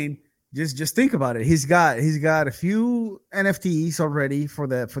 I mean, just think about it. He's got a few NFTs already for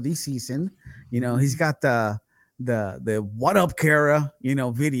this season. He's got the What Up Kara,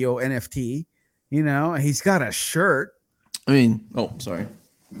 video NFT. He's got a shirt. I mean, sorry.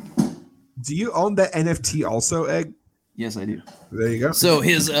 Do you own that NFT also, Egg? Yes, I do. There you go. So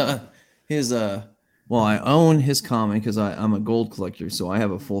I own his comic because I'm a gold collector, so I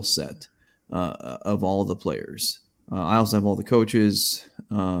have a full set of all the players. I also have all the coaches,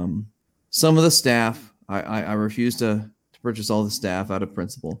 some of the staff. I refuse to purchase all the staff out of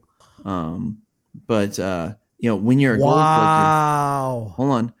principle. But when you're a gold collector,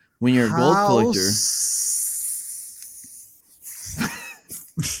 hold on. When you're a gold collector,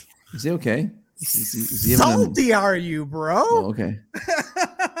 is he okay? Is he salty are you, bro? Oh, okay.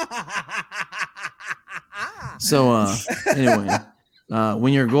 So anyway,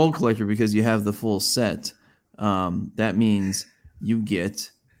 when you're a gold collector, because you have the full set, that means you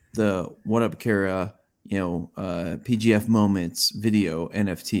get the What Up Kara, PGF Moments video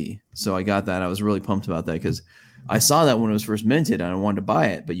NFT. So I got that. I was really pumped about that because I saw that when it was first minted and I wanted to buy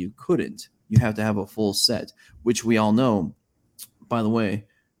it, but you couldn't. You have to have a full set, which we all know. By the way,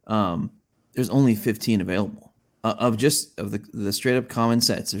 there's only 15 available. of the straight up common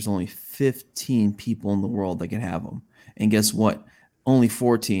sets, there's only 15 people in the world that can have them. And guess what? Only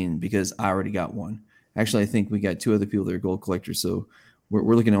 14 because I already got one. Actually, I think we got 2 other people that are gold collectors. So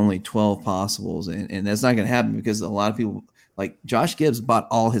we're looking at only 12 possibles. And that's not going to happen because a lot of people, like Josh Gibbs, bought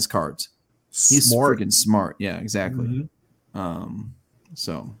all his cards. He's freaking smart. Yeah, exactly. Mm-hmm.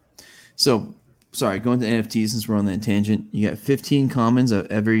 So sorry, going to NFTs since we're on that tangent. You got 15 commons of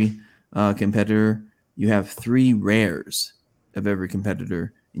every competitor. You have 3 rares of every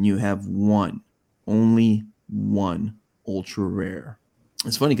competitor, and you have only one ultra rare.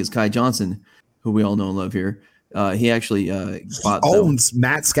 It's funny because Kai Johnson, who we all know and love here, he actually owns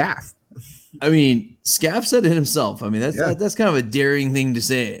Matt Scaff. I mean, Scaff said it himself. I mean, that's kind of a daring thing to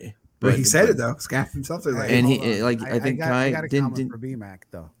say. But he said it though. Scaff himself said it. And he I think Kai didn't for BMAC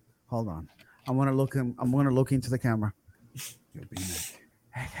though. Hold on. I'm gonna look into the camera. Yo, BMAC.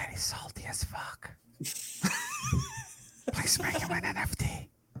 Hey, that is salty as fuck. Please make him an NFT.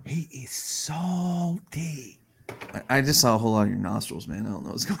 He is salty. I just saw a whole lot of your nostrils, man. I don't know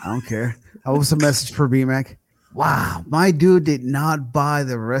what's going on. I don't care. That was a message for BMAC. Wow, my dude did not buy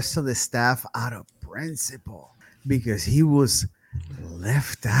the rest of the staff out of principle because he was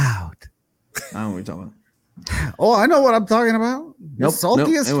left out. I don't know what you're talking about. Oh, I know what I'm talking about. Nope,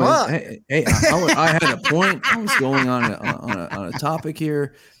 salty as fuck. Hey, I had a point. I was going on a topic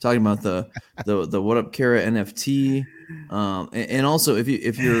here, talking about the What Up Kara NFT, and also if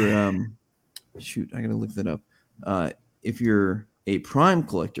you're shoot, I gotta look that up. If you're a prime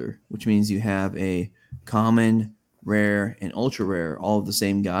collector, which means you have a common, rare, and ultra rare, all of the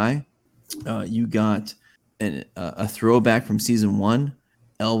same guy, you got a throwback from season 1,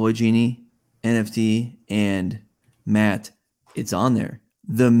 Elbow Genie NFT, and Matt, it's on there.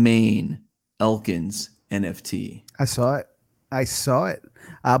 The main Elkins NFT. I saw it.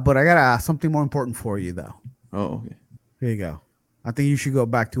 But I got something more important for you, though. Oh, okay. Here you go. I think you should go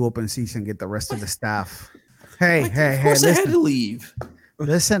back to open season and get the rest of the staff. Hey, of course I had to leave.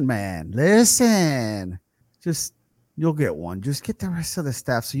 Listen, man. Listen. Just, you'll get one. Just get the rest of the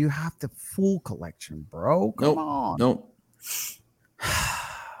staff so you have the full collection, bro. Come on. Nope.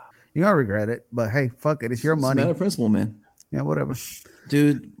 You're going to regret it, but hey, fuck it. It's your money. It's a matter of principle, man. Yeah, whatever.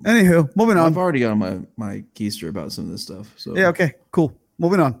 Dude. Anywho, moving on. I've already got my keister about some of this stuff. So yeah, okay, cool.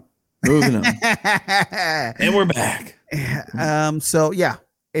 Moving on. And we're back. So yeah,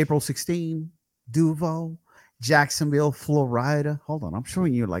 April 16, Duval, Jacksonville, Florida. Hold on, I'm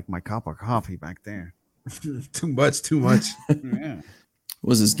showing you like my cup of coffee back there. Too much. Yeah.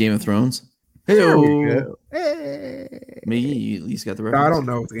 Was this Game of Thrones? Hey. Me, you at least got the reference. I don't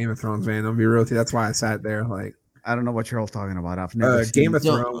know what the Game of Thrones, man. I'll be real with you. That's why I sat there. Like, I don't know what you're all talking about. I've never seen Game of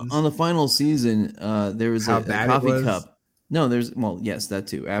Thrones. On the final season, there was a coffee cup. No, yes, that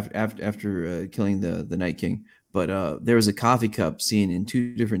too. After killing the Night King, but there was a coffee cup scene in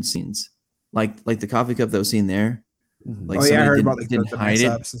 2 different scenes, like the coffee cup that was seen there. Like I heard about like the hide it.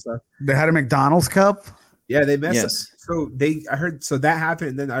 and stuff. They had a McDonald's cup. Yeah, they messed Yes. up. So that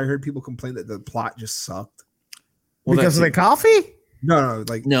happened, and then I heard people complain that the plot just sucked. Well, because of the coffee? No,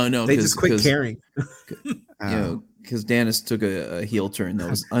 they just quit caring. Because Danis took a heel turn that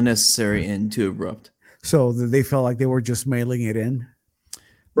was unnecessary and too abrupt. So they felt like they were just mailing it in.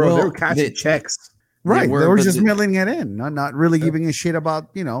 Bro, they were cashing checks. Right, they were just mailing it in, not really giving a shit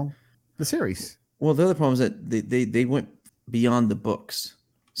about the series. Well, the other problem is that they went beyond the books.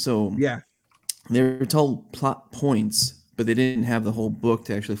 So yeah, they were told plot points, but they didn't have the whole book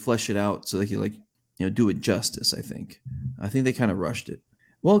to actually flesh it out so they could do it justice. I think they kind of rushed it.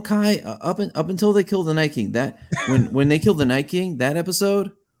 Well, Kai, up until they killed the Night King, that when they killed the Night King, that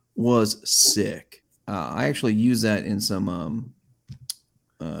episode was sick. I actually use that in some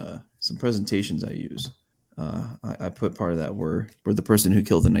presentations I use. I put part of that where the person who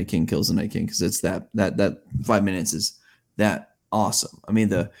killed the Night King kills the Night King because it's that 5 minutes is that awesome. I mean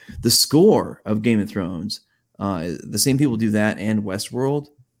the score of Game of Thrones, the same people do that and Westworld.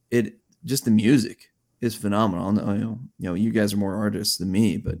 It just the music is phenomenal. You guys are more artists than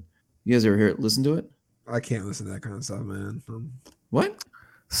me, but you guys ever listen to it? I can't listen to that kind of stuff, man. What?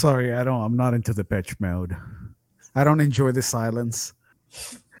 Sorry, I'm not into the pitch mode. I don't enjoy the silence.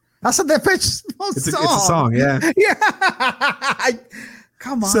 That's a pitch song. It's a song, yeah. Yeah.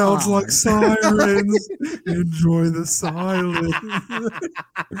 Come on. Sounds like sirens. Enjoy the silence.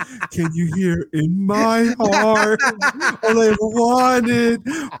 Can you hear in my heart all I ever wanted,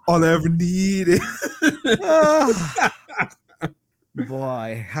 all I ever needed?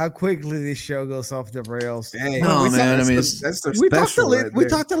 Boy, how quickly this show goes off the rails. Dang. No, man. I mean, that's their we special.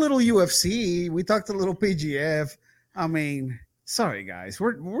 talked a little UFC. We talked a little PGF. I mean, sorry guys,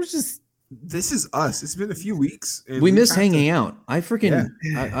 we're just this is us. It's been a few weeks. And we missed hanging out. I freaking,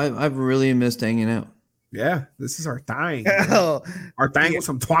 I've really missed hanging out. Yeah, this is our thing. Our thing with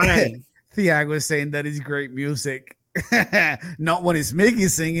some twang. Thiago was saying that is great music. Not when it's Mickey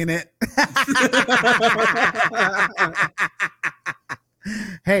singing it.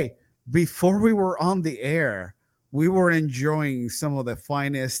 Hey, before we were on the air, we were enjoying some of the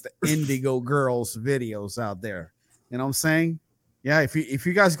finest Indigo Girls videos out there. You know what I'm saying? Yeah, if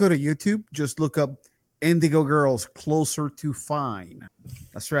you guys go to YouTube, just look up Indigo Girls Closer to Fine.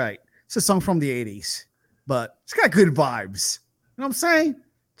 That's right. It's a song from the 80s, but it's got good vibes. You know what I'm saying?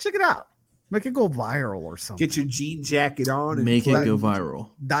 Check it out. Make it go viral or something. Get your jean jacket on and make it go viral.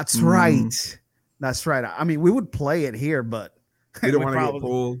 That's right. That's right. I mean, we would play it here, but we don't want to get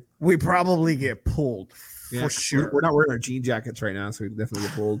pulled. We probably get pulled for sure. We're not wearing our jean jackets right now, so we definitely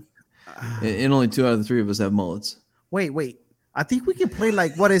get pulled. And only 2 out of the 3 of us have mullets. Wait. I think we can play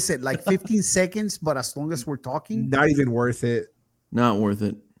like 15 seconds, but as long as we're talking. Not even worth it. Not worth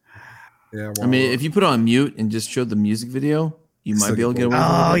it. Yeah. I mean, if you put on mute and just showed the music video, you might be able to get away with it.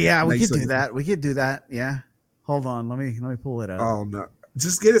 Oh, yeah, we could do that. We could do that. Yeah. Hold on. Let me pull it up. Oh, no.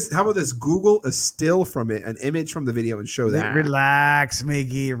 Just get us. How about this? Google a still from it, an image from the video, and show that. Relax,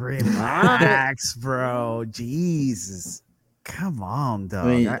 Miggy. Relax, bro. Jesus. Come on, dog.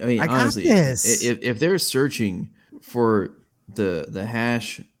 I mean honestly, if they're searching for the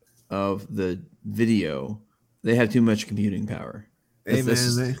hash of the video, they have too much computing power. Hey,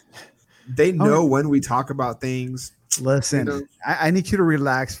 man, they know when we talk about things. Listen, I need you to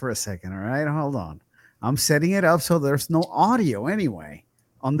relax for a second. All right, hold on. I'm setting it up so there's no audio anyway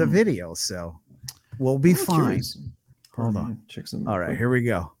on the video, so we'll be fine. Hold on. Check some. All right, here we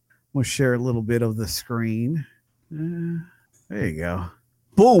go. We'll share a little bit of the screen. There you go.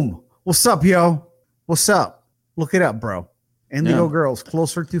 Boom. What's up, yo? What's up? Look it up, bro. Indigo Girls,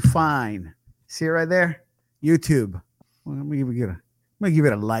 Closer to Fine. See it right there? YouTube. Well, let me give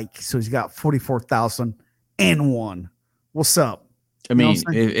it a like. So he's got 44,001. What's up? I mean,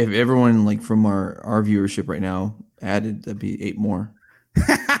 if everyone like from our viewership right now added, that'd be 8 more.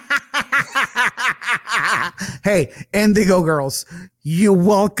 Hey, Indigo Girls, you're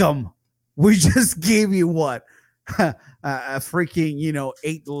welcome. We just gave you what? A freaking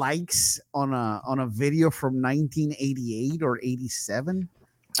 8 likes on a video from 1988 or 87.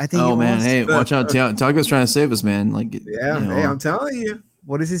 I think. Oh man, hey, watch out! Tiago's trying to save us, man. Like, hey, I'm telling you.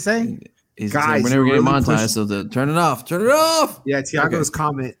 What is he saying? Guys, we're never getting monetized, so turn it off. Turn it off. Yeah, Tiago's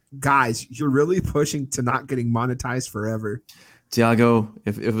comment, guys, you're really pushing to not getting monetized forever. Tiago,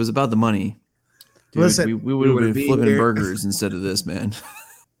 if it was about the money, dude, listen, we would have been flipping burgers instead of this, man.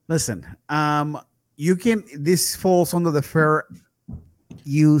 Listen, this falls under the Fair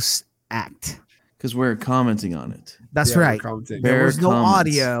Use Act because we're commenting on it. That's right. There was no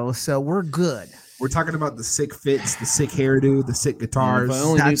audio, so we're good. We're talking about the sick fits, the sick hairdo, the sick guitars. If I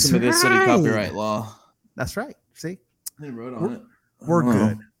only knew some of this study copyright law. That's right. See, they wrote on it. We're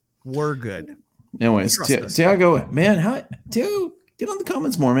good. We're good. Anyways, Tiago, man, Tiago, get on the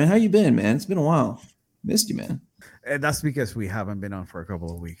comments more, man. How you been, man? It's been a while. Missed you, man. And that's because we haven't been on for a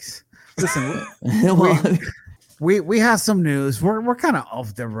couple of weeks. Listen, we have some news. We're kind of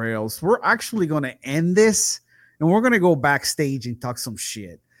off the rails. We're actually going to end this, and we're going to go backstage and talk some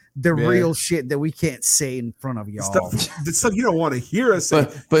shit. The real shit that we can't say in front of y'all. The stuff you don't want to hear us say.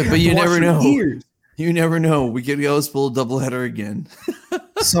 But you never know. You never know. We could go full doubleheader again.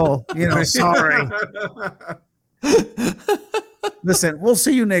 So, sorry. Listen, we'll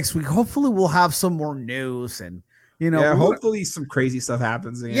see you next week. Hopefully we'll have some more news and hopefully some crazy stuff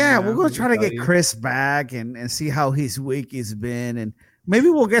happens again. Yeah, we're going to try to get Chris back and see how his week has been, and maybe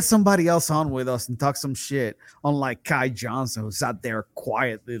we'll get somebody else on with us and talk some shit, unlike Kai Johnson, who's out there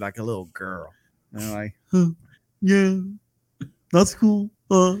quietly like a little girl. Like, yeah, that's cool.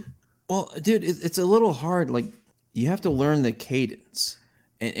 Well, dude, it's a little hard. Like, you have to learn the cadence.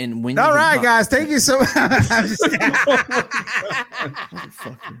 And when all right, guys, thank you so much. I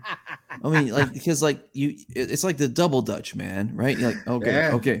mean, like, because like it's like the double Dutch, man, right? You're like,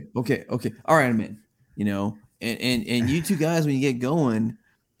 okay. All right, I'm in. And you two guys, when you get going,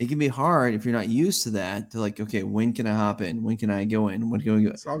 it can be hard if you're not used to that. To like, okay, when can I hop in? When can I go in? When can I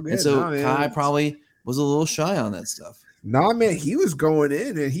go? It's all good. And so Kai probably was a little shy on that stuff. No, man, he was going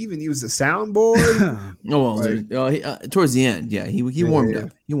in, and he even used the soundboard. Towards the end, he warmed up.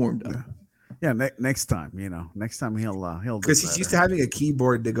 He warmed up. Yeah, next time, next time he'll because he's used to having a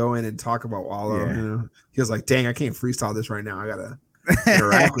keyboard to go in and talk about Wallow. Yeah. He was like, "Dang, I can't freestyle this right now. I gotta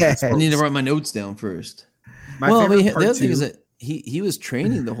interact with this." I need to write my notes down first. The other thing is that he was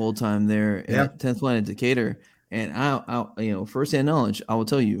training the whole time there at 10th Planet Decatur, and I firsthand knowledge, I will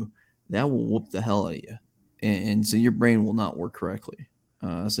tell you that will whoop the hell out of you. And so your brain will not work correctly.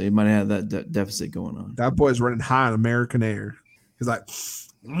 So you might have that deficit going on. That boy's running high on American air. He's like,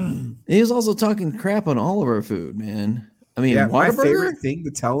 He was also talking crap on all of our food, man. I mean, my favorite thing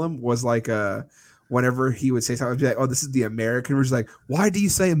to tell him was like, whenever he would say something, I'd be like, "Oh, this is the American." We're just like, "Why do you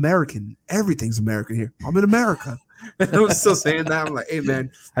say American? Everything's American here. I'm in America." And I was still saying that. I'm like, "Hey, man,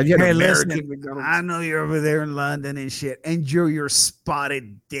 have you had American McDonald's?" I know you're over there in London and shit. Enjoy your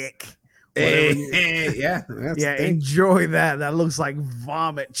spotted dick. Yeah, enjoy that. That looks like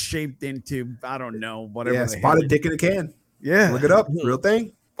vomit shaped into, I don't know, whatever. Yeah, spotted dick in a can. Yeah, look it up. Real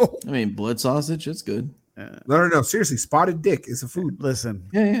thing. I mean, blood sausage. It's good. No. Seriously, spotted dick is a food. Listen,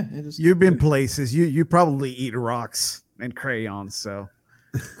 yeah. It is. You've been places. You probably eat rocks and crayons. So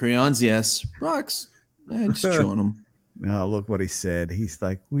crayons, yes. Rocks. Just chewing them. No, look what he said. He's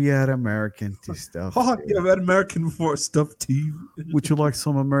like, we had American tea stuff. Oh, yeah, I've had American for stuff tea. Would you like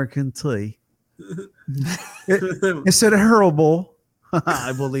some American tea? Is it herbal?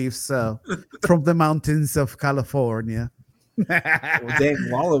 I believe so. From the mountains of California. Well, dang,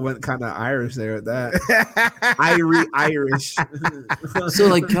 Walla went kind of Irish there at that. Irish. So,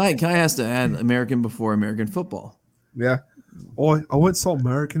 like, Kai has to add American before American football. Yeah. Oh, I once saw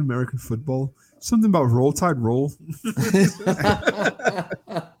American football. Something about Roll Tide Roll.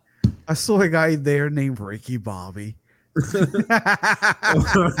 I saw a guy there named Ricky Bobby.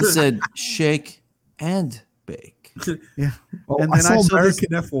 He said shake and bake. Yeah. Oh, and then I saw American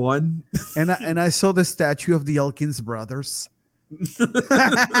F1. And I saw the statue of the Elkins brothers.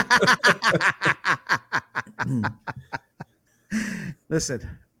 Listen,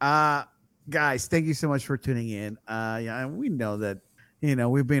 guys, thank you so much for tuning in. Yeah, we know that,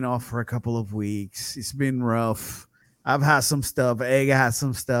 we've been off for a couple of weeks. It's been rough. I've had some stuff. Egg has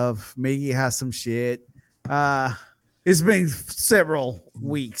some stuff. Miggy has some shit. It's been several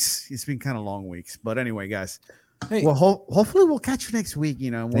weeks. It's been kind of long weeks. But anyway, guys. Hey. Well, hopefully we'll catch you next week.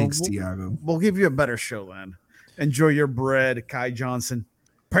 Thanks, Tiago. We'll give you a better show then. Enjoy your bread, Kai Johnson.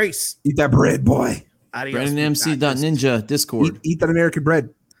 Peace. Eat that bread, boy. Adios. BrandonMC.Ninja Discord. Eat that American bread.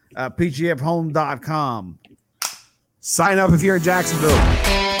 PGFhome.com. Sign up if you're in Jacksonville.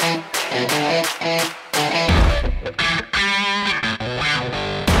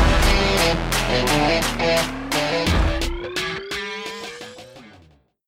 Yeah.